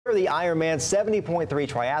The IRONMAN 70.3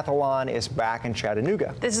 triathlon is back in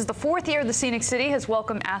Chattanooga. This is the 4th year the scenic city has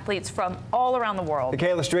welcomed athletes from all around the world.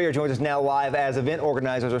 Kayla Strayer joins us now live as event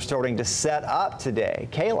organizers are starting to set up today.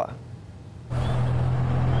 Kayla.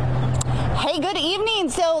 Hey, good evening.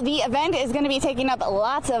 So the event is going to be taking up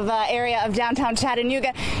lots of area of downtown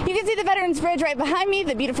Chattanooga. You can see the Veterans Bridge right behind me,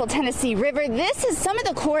 the beautiful Tennessee River. This is some of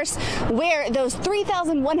the course where those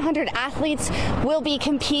 3,100 athletes will be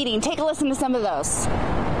competing. Take a listen to some of those.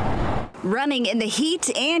 Running in the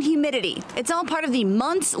heat and humidity. It's all part of the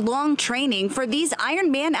months-long training for these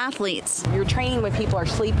Ironman athletes. You're training when people are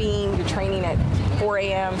sleeping. You're training at 4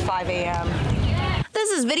 a.m., 5 a.m.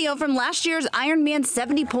 This is video from last year's Ironman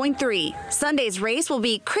 70.3. Sunday's race will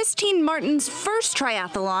be Christine Martin's first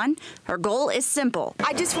triathlon. Her goal is simple.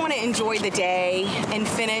 I just want to enjoy the day and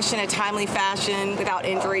finish in a timely fashion without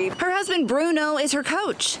injury. Her husband Bruno is her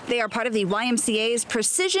coach. They are part of the YMCA's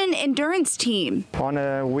Precision Endurance team. On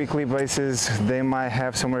a weekly basis, they might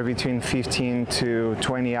have somewhere between 15 to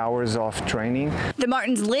 20 hours of training. The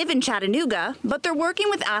Martins live in Chattanooga, but they're working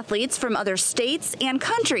with athletes from other states and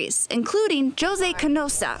countries, including Jose Canosa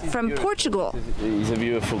from Portugal. It's a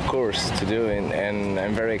beautiful course to do, and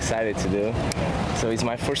I'm very excited to do. So it's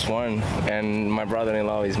my first one, and my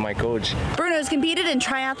brother-in-law is my coach. Bruno's competed in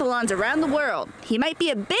triathlons around the world. He might be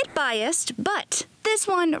a bit biased, but this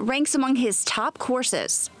one ranks among his top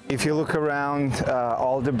courses. If you look around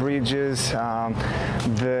all the bridges,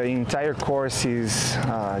 the entire course is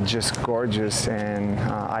just gorgeous, and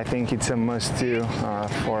I think it's a must-do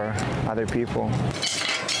for other people.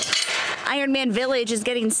 Ironman Village is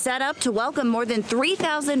getting set up to welcome more than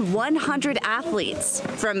 3,100 athletes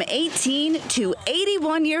from 18 to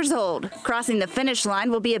 81 years old. Crossing the finish line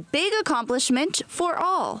will be a big accomplishment for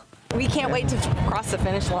all. We can't wait to cross the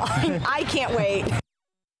finish line. I can't wait.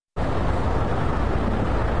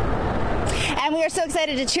 And we are so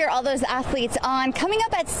excited to cheer all those athletes on. Coming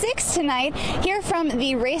up at 6 tonight, hear from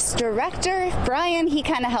the race director, Brian. He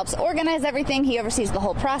kind of helps organize everything. He oversees the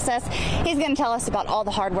whole process. He's going to tell us about all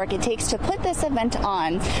the hard work it takes to put this event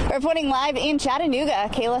on. Reporting live in Chattanooga,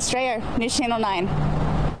 Kayla Strayer, News Channel 9.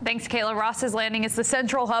 Thanks, Kayla. Ross's Landing is the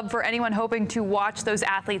central hub for anyone hoping to watch those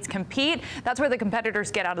athletes compete. That's where the competitors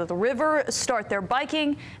get out of the river, start their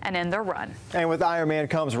biking, and end their run. And with Ironman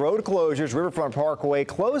comes road closures. Riverfront Parkway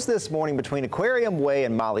closed this morning between Aquarium Way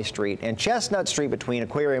and Molly Street, and Chestnut Street between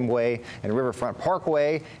Aquarium Way and Riverfront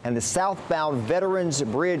Parkway, and the southbound Veterans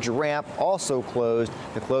Bridge ramp also closed.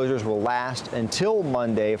 The closures will last until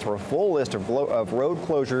Monday. For a full list of road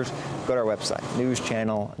closures, go to our website,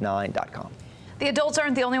 newschannel9.com. The adults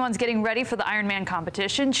aren't the only ones getting ready for the Ironman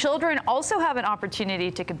competition. Children also have an opportunity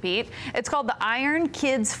to compete. It's called the Iron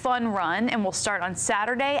Kids Fun Run and will start on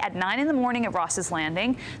Saturday at 9 in the morning at Ross's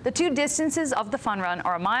Landing. The two distances of the fun run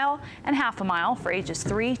are a mile and half a mile for ages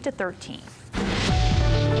 3 to 13.